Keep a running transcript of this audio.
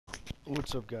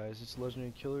What's up, guys? It's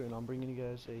Legendary Killer, and I'm bringing you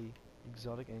guys a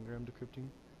exotic engram decrypting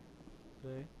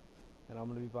today. And I'm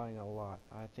gonna be buying a lot.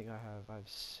 I think I have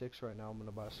 6 right now. I'm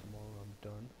gonna buy some more when I'm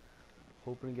done.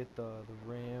 Hoping to get the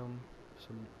RAM,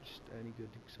 some just any good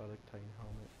exotic Titan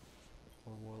helmet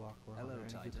or Warlock or Hello, any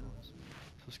Titan. good ones.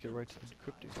 So let's get right to the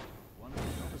decrypting. One of the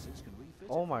novices can refit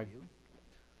Oh it my! for you.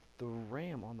 The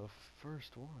RAM on the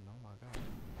first one. Oh my god!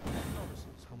 Novices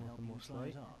can Come with help the you most try light.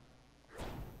 it on.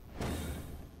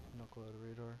 Knucklehead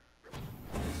radar.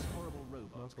 This horrible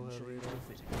robot can Knucklehead show you radar. the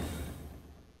fitting.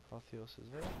 Apotheos is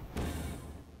there.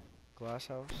 Glass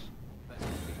house. Better than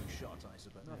being shot, I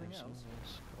suppose. Nothing Yeah, so else.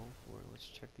 let's go for it. Let's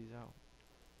check these out.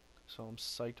 So I'm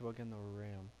psyched about getting the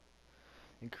RAM.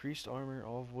 Increased armor,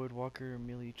 all void walker,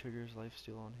 melee triggers,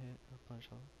 lifesteal on hit, replenish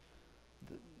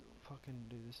health. Fucking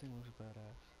dude, this thing looks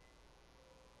badass.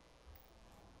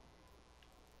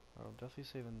 I'm definitely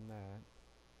saving that.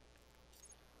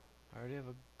 I already have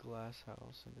a glass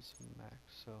house and it's max,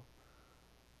 so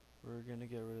we're gonna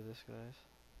get rid of this, guys.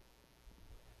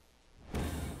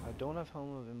 I don't have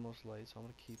helm of inmost light, so I'm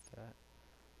gonna keep that.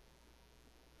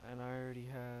 And I already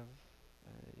have a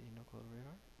knuckle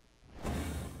radar.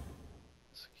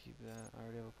 Let's keep that. I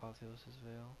already have Apotheos'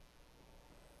 veil.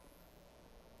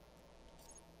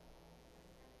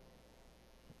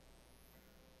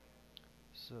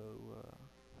 So,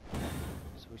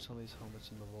 switch some of these helmets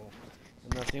in the vault.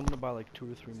 And I think I'm gonna buy like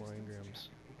 2 or 3 more Engrams.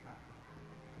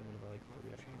 I'm gonna buy like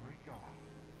 3 actually.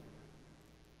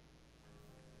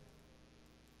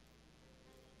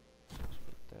 Let's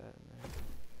put that in there.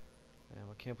 Damn,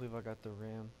 I can't believe I got the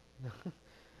RAM.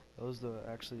 That was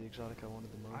actually the exotic I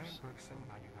wanted the most. I'm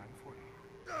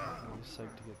really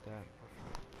psyched to get that.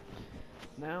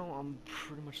 Now I'm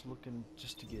pretty much looking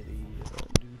just to get a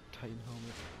new Titan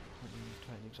helmet, a new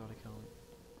Titan exotic helmet.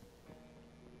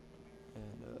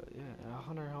 And yeah, a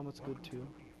hunter helmet's good too.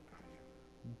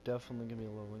 Definitely gonna be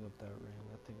leveling up that RAM.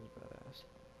 That thing is badass.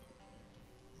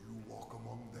 You walk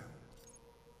among them.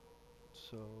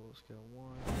 So let's get a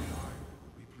 1, I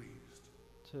will be pleased.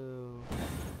 2,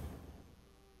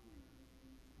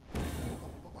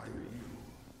 My view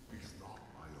is not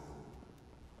my own.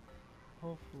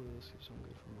 hopefully let's get something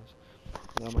good from this.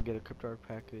 And I'm gonna get a crypto art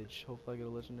package. Hopefully I get a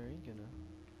legendary and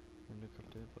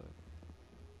decrypt it, but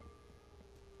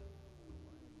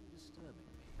Disturbing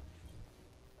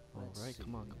me. alright,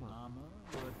 come on, come on. Armor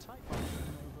or a type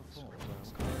function over form.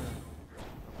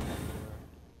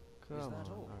 Come on, that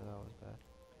all? alright, that was bad.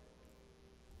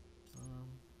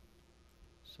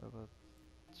 So about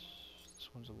this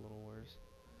one's a little worse.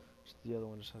 Just the other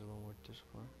one just has a little more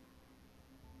discipline.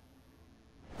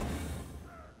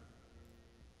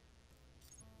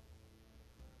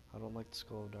 I don't like the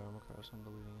skull of Dharmakar, so I'm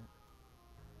deleting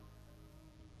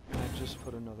it. And I just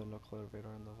put another knuckle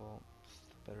radar in the vault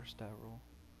with a better stat roll.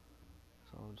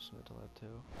 So I'm just gonna delete that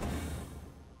too.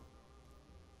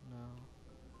 No.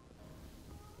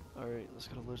 Alright, let's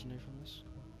get a legendary from this.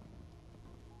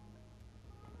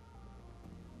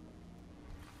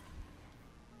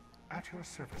 At your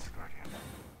service, Guardian.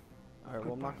 Alright,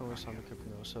 well I'm not gonna waste time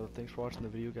decrypting those, so thanks for watching the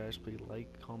video, guys. Please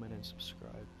like, comment, and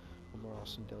subscribe for more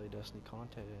awesome daily Destiny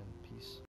content, and peace.